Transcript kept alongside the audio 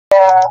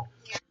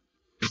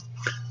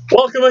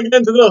Welcome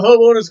again to the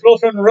Hobo and His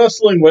Girlfriend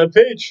Wrestling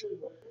webpage.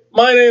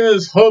 My name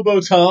is Hobo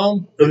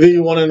Tom, the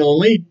one and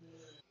only.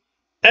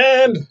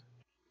 And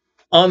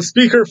on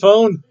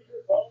speakerphone,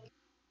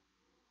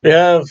 we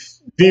have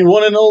the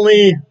one and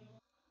only,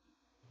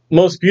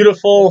 most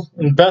beautiful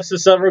and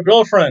bestest ever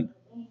girlfriend.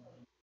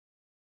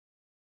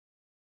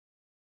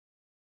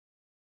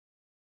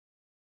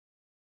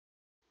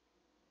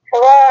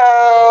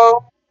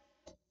 Hello.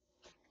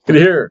 Good to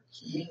hear.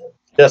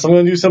 Yes, I'm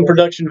going to do some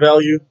production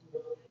value.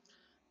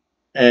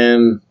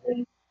 And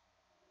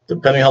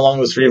depending how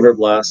long this reverb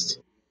lasts,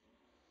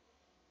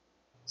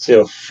 see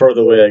how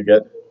further away I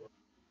get.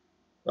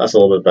 That's a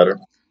little bit better.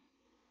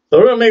 So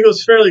we're going to make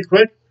this fairly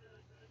quick.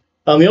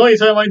 The only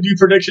time I do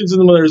predictions is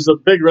when there's a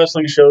big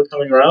wrestling show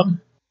coming around.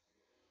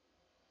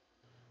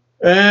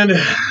 And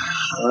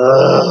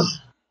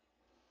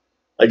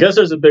I guess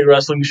there's a big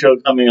wrestling show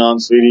coming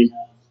on, sweetie.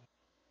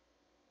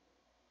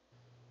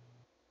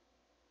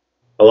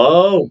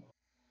 Hello?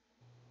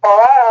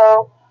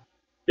 Hello.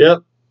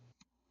 Yep.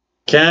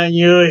 Can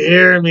you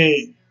hear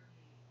me?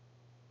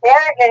 Yeah,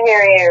 I can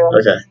hear you.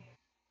 Okay.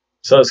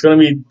 So it's going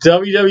to be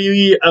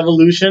WWE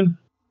Evolution,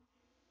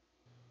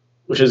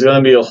 which is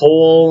going to be a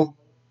whole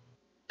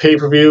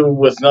pay-per-view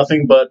with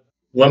nothing but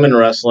women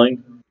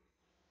wrestling.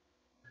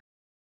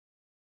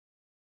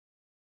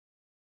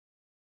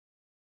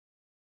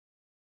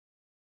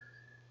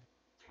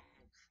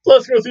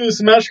 Let's go through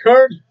this match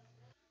card.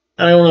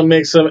 And I want to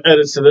make some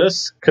edits to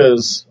this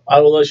because I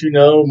will let you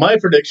know my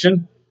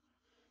prediction.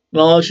 And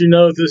I'll let you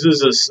know if this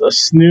is a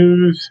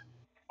snooze,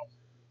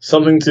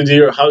 something to do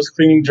your house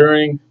cleaning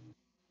during.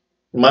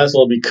 You might as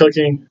well be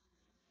cooking,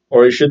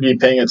 or you should be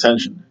paying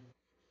attention,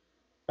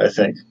 I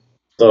think.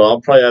 So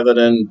I'll probably have that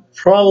in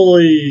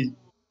probably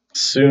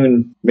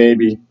soon,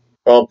 maybe.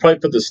 Or I'll probably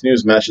put the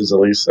snooze matches at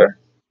least there.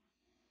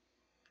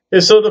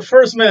 Okay, so the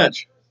first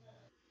match.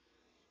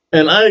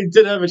 And I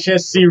did have a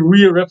chance to see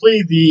Rhea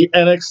Ripley, the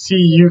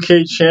NXT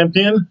UK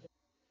champion,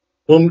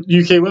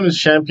 UK Women's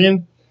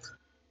Champion,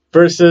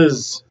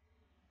 versus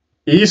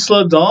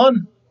Isla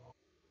Dawn.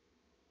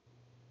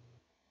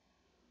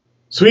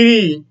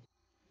 Sweetie,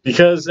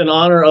 because in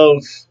honor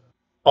of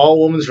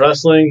all women's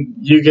wrestling,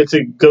 you get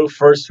to go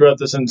first throughout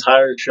this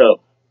entire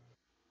show.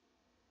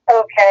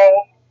 Okay.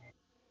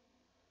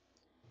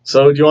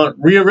 So do you want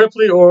Rhea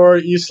Ripley or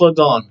Isla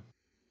Dawn?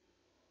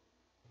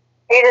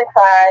 You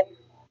decide.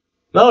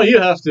 No, you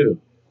have to.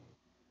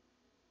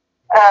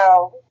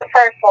 Oh, the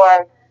first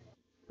one.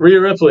 Rhea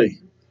Ripley.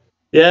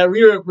 Yeah,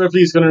 Rhea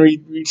Ripley's going to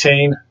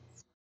retain.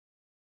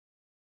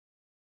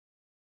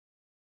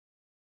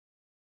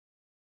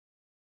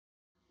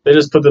 They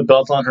just put the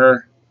belt on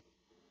her.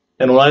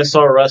 And when I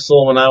saw her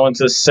wrestle, when I went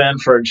to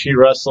Sanford, she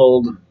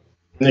wrestled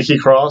Nikki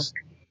Cross.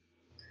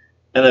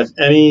 And if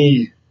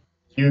any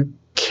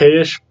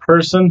UK-ish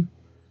person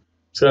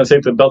is going to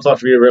take the belt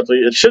off Rhea Ripley,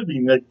 it should be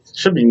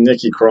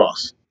Nikki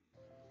Cross.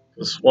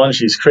 Because one,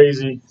 she's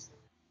crazy.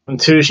 And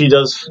two, she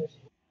does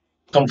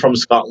come from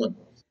Scotland.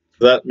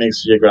 That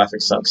makes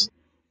geographic sense.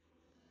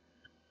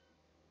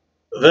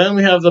 Then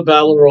we have the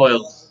Battle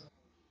Royal.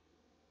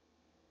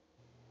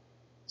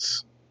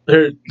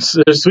 Her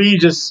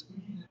sweet just...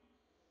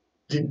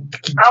 I'll do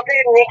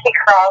Nikki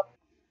Cross.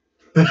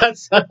 That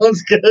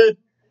sounds good.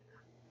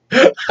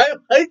 I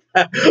like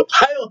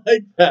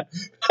that.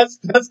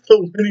 That's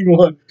the winning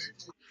one.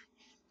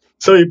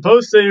 So you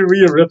both say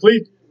Rhea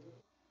Ripley.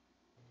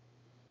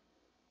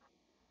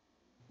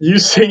 You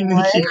say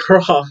Nikki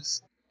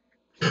Cross.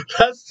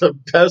 That's the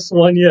best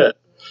one yet.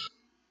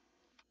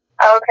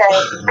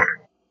 Okay.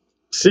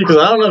 See, because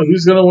I don't know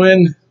who's going to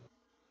win.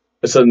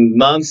 It's a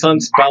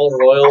nonsense battle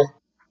royal.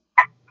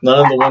 None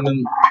of the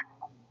women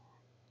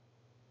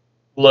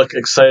look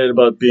excited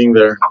about being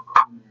there.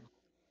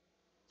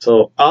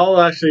 So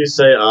I'll actually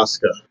say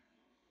Asuka.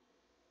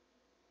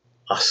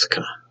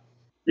 Asuka.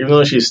 Even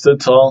though she stood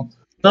tall.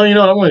 No, you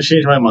know what? I'm going to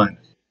change my mind.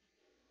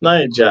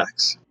 Nia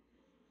Jax.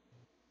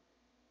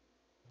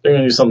 They're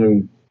going to do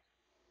something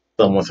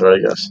dumb with her, I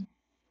guess.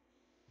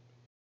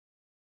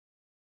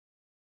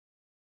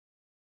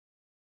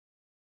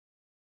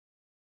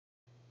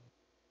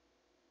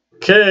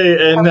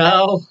 Okay, and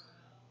now,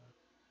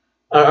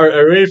 are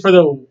you ready for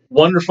the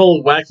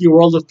wonderful, wacky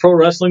world of pro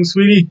wrestling,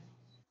 sweetie?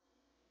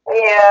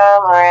 Yeah,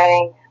 I'm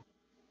ready.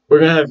 We're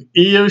going to have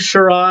Io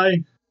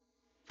Shirai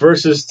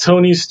versus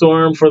Toni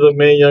Storm for the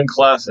Mae Young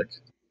Classic.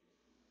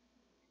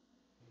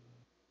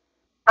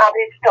 I'll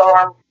do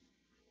Storm.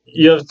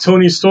 You have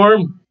Toni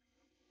Storm?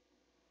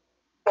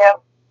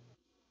 Yep.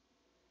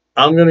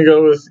 I'm going to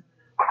go with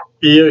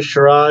Io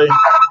Shirai.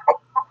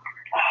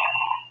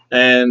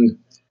 And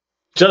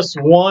just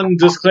one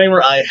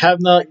disclaimer, I have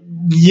not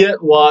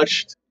yet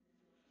watched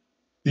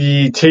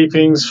the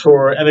tapings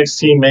for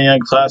NXT Mae Young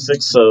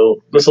Classic,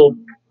 so this will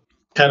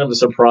kind of a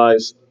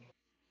surprise.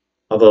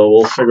 Although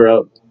we'll figure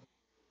out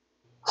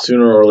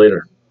sooner or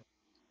later.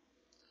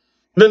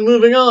 Then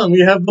moving on,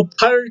 we have the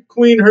Pirate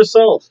Queen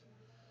herself,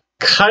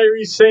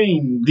 Kairi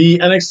Sane, the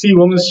NXT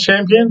Women's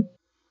Champion,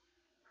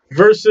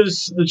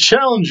 versus the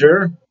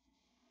challenger,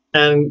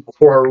 and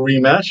for her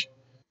rematch,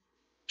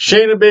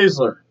 Shayna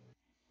Baszler.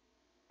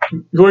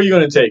 Who are you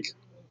going to take?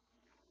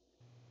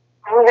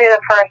 I'm going to do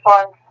the first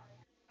one.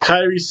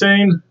 Kairi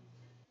Sane.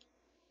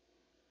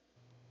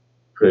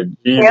 Put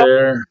G Yep.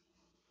 there.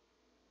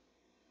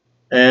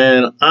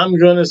 And I'm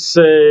going to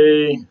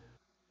say,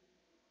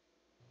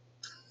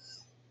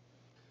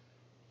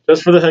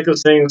 just for the heck of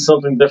saying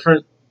something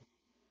different,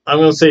 I'm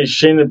going to say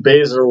Shayna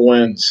Baszler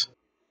wins.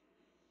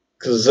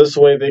 Because this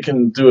way they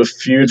can do a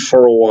feud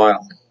for a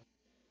while.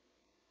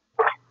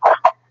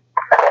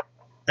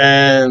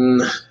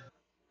 And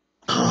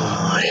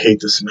I hate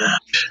this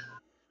match.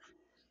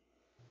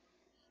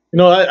 You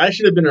know, I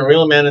should have been a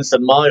real man and said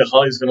Molly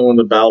Holly's going to win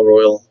the Battle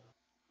Royal.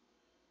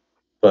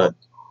 But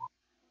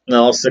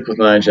no, I'll stick with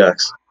Nia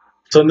Jax.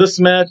 So in this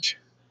match,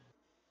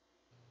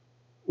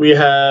 we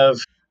have...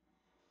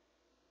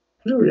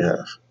 Who do we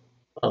have?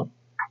 Oh,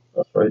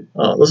 that's right.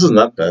 Oh, this isn't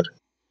that bad.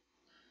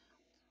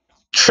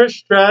 Trish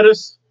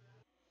Stratus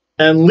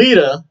and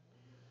Lita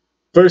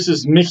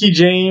versus Mickie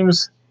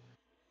James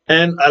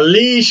and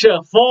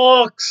Alicia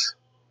Fox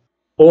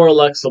or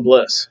Alexa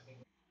Bliss.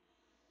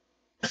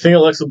 I think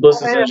Alexa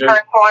Bliss is injured.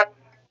 First one.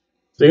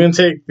 So you're going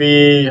to take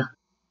the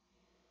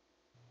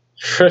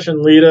Trish and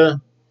Lita.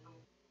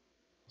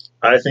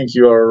 I think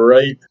you are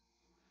right.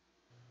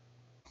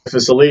 If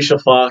it's Alicia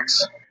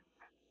Fox,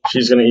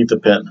 she's going to eat the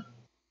pin.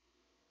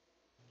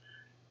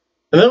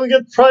 And then we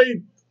get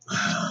probably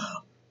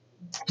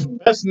the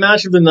best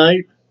match of the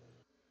night,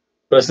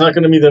 but it's not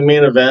going to be the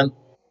main event.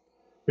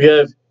 We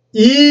have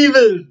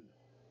Evil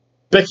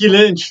Becky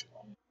Lynch,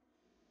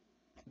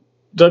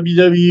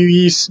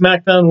 WWE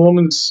SmackDown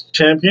Women's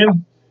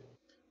Champion,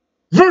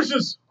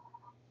 versus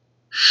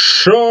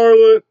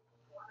Charlotte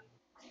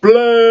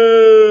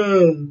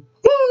Flair.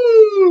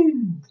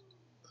 Woo!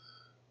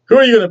 Who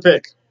are you going to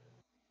pick?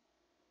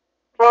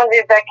 I'm going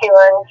to do Becky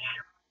Lynch.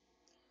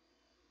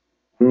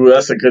 Ooh,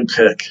 that's a good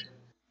pick.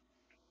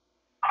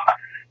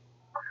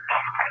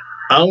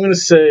 I'm going to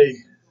say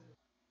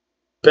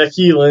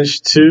Becky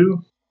Lynch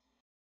 2.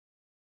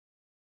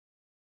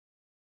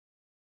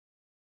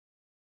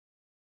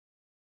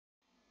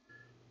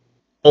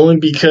 Only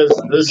because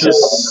this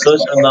is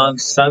such a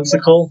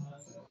nonsensical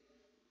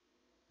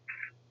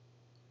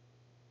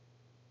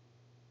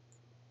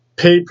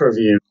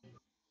pay-per-view.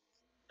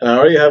 And I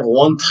already have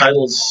one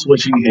title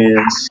switching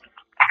hands.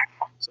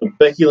 So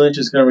Becky Lynch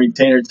is going to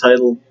retain her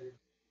title.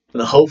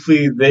 And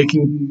hopefully they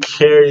can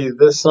carry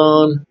this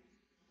on.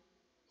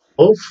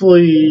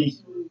 Hopefully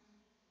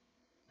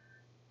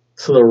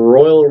to the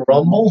Royal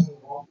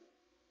Rumble.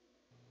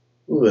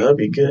 Ooh, that'd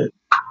be good.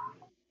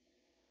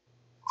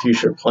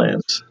 Future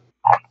plans.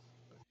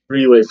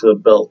 3-way for the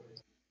belt.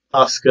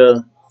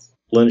 Asuka,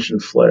 Lynch,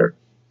 and Flair.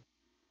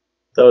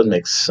 That would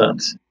make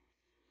sense.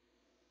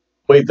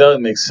 Wait, that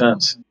would make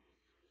sense.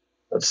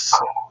 That's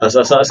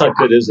not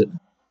good, is it?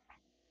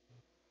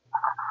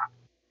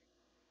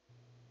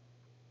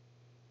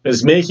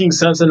 Is making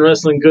sense in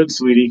wrestling good,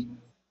 sweetie?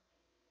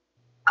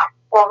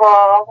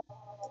 Uh-huh.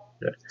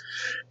 Okay.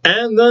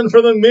 And then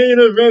for the main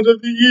event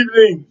of the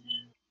evening,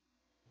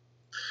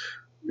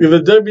 we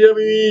have the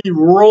WWE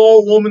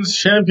Raw Women's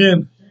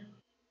Champion,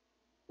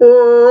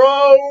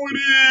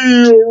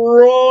 Rowdy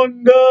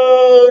Ronda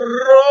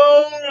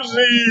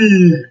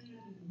Rousey,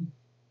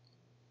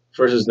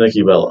 versus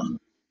Nikki Bella.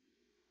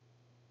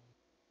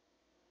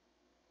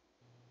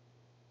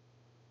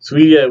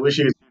 Sweetie, I wish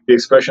you could see the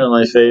expression on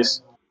my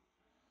face.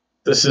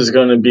 This is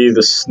going to be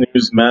the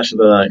snooze match of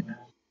the night.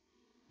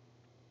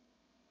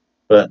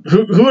 But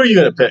who are you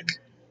going to pick?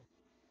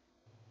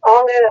 I'm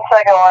going to do the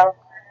second one.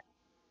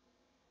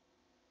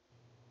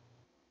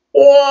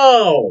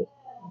 Whoa!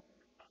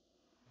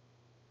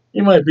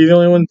 You might be the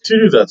only one to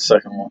do that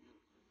second one.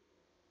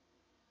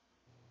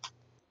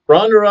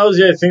 Ronda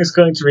Rousey, I think, is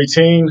going to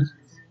retain,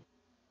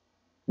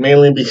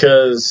 mainly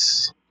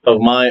because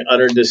of my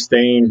utter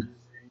disdain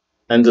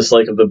and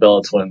dislike of the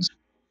Bella Twins.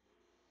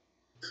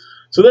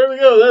 So there we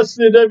go. That's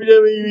the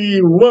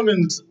WWE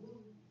Women's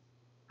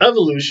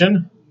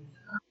Evolution.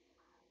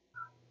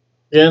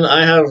 Again,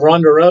 I have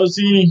Ronda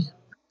Rousey.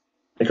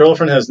 My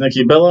girlfriend has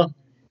Nikki Bella.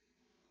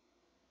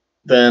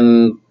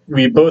 Then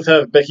we both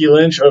have Becky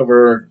Lynch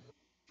over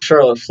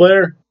Charlotte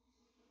Flair.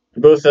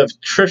 We both have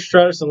Trish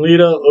Stratus and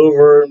Lita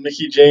over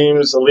Mickie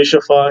James,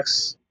 Alicia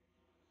Fox,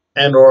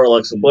 and or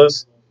Alexa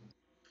Bliss.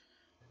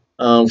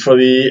 For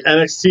the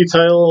NXT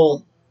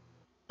title,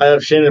 I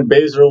have Shayna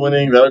Baszler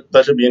winning.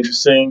 That should be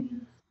interesting.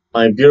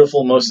 My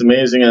beautiful, most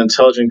amazing, and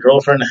intelligent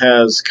girlfriend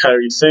has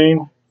Kairi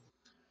Sane.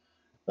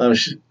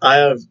 I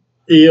have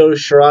Io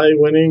Shirai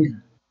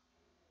winning.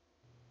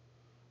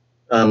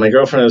 My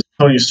girlfriend has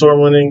Toni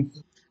Storm winning.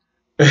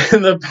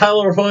 In the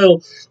Battle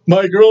Royal,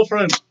 my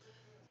girlfriend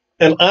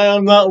and I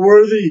am not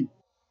worthy.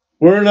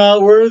 We're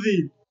not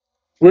worthy.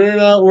 We're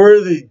not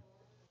worthy.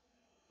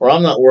 Or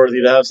I'm not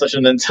worthy to have such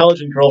an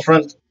intelligent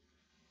girlfriend.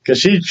 Because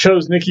she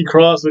chose Nikki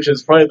Cross, which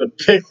is probably the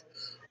pick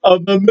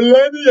of the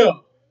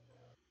millennia.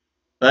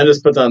 I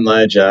just put down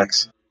Nia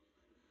Jax.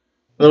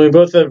 And then we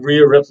both have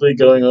Rhea Ripley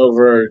going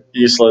over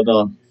Isla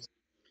Dawn.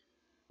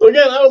 So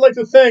again, I would like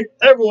to thank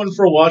everyone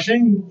for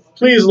watching.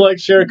 Please like,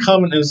 share,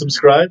 comment, and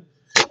subscribe.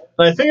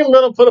 And I think I'm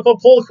going to put up a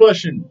poll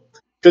question.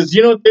 Because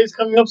you know what day's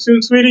coming up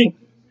soon, sweetie?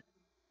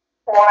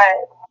 What?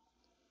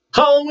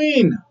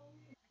 Halloween!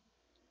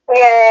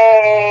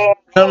 Yay!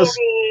 We're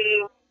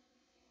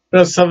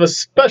going to have a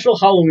special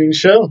Halloween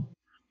show.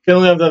 We're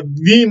going to have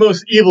the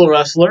most evil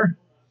wrestler.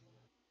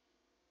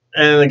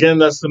 And again,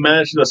 that's the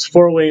match, that's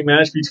four-way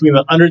match between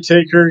The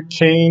Undertaker,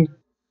 Kane,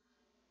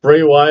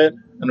 Bray Wyatt,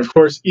 and of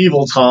course,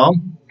 Evil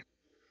Tom.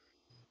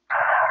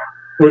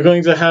 We're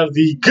going to have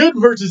the good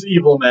versus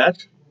evil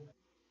match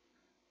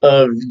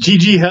of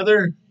Gigi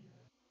Heather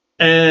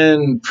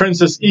and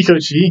Princess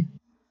Ikochi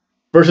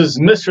versus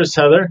Mistress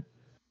Heather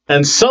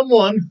and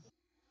someone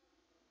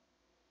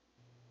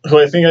who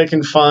I think I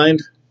can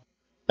find.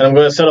 And I'm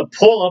going to set a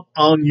poll up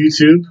on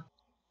YouTube.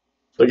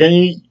 So again,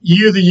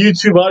 you, the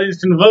YouTube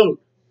audience, can vote.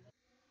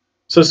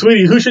 So,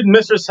 sweetie, who should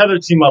Mistress Heather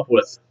team up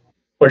with?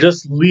 Or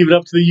just leave it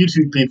up to the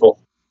YouTube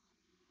people?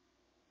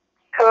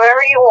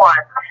 Whoever you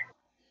want.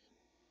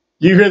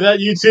 You hear that,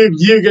 YouTube?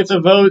 You get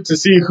to vote to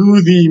see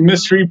who the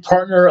mystery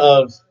partner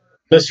of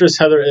Mistress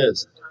Heather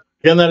is.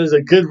 Again, that is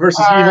a good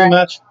versus evil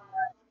match.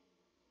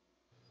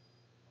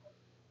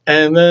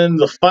 And then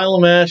the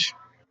final match,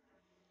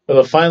 or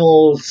the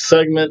final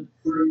segment,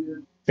 I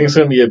think it's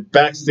going to be a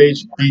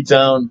backstage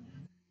beatdown.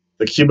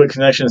 The Cuba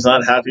Connection is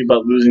not happy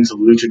about losing to the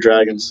Lucha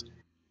Dragons.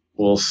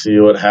 We'll see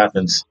what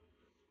happens.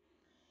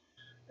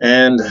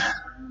 And,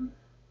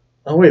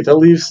 oh wait, that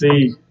leaves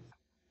the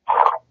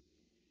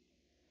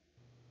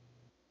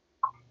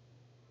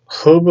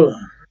Hobo,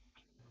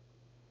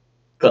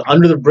 the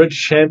Under the Bridge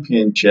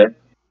Championship.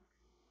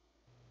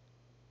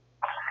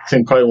 I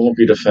think probably won't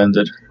be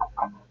defended.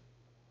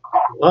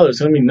 Wow, there's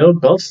going to be no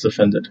belts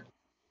defended.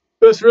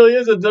 This really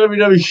is a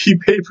WWE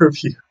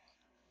pay-per-view.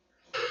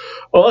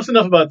 Well, that's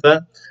enough about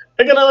that.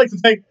 Again, I'd like to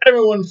thank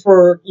everyone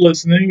for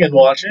listening and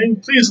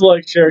watching. Please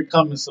like, share,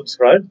 comment,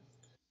 subscribe.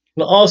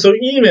 And also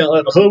email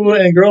at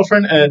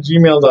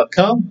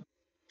hoboandgirlfriend@gmail.com.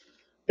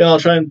 And I'll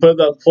try and put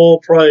that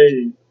poll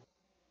probably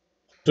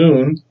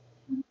soon.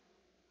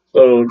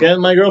 So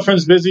again, my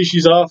girlfriend's busy.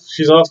 She's off.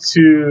 She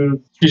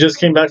just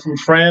came back from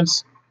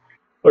France,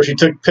 where she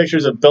took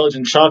pictures of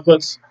Belgian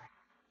chocolates.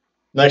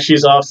 Next,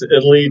 she's off to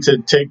Italy to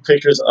take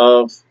pictures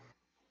of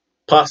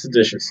pasta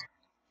dishes.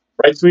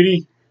 Right,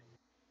 sweetie?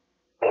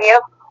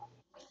 Yep.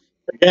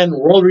 Again,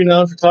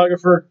 world-renowned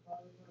photographer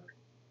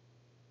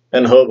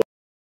and Hobo.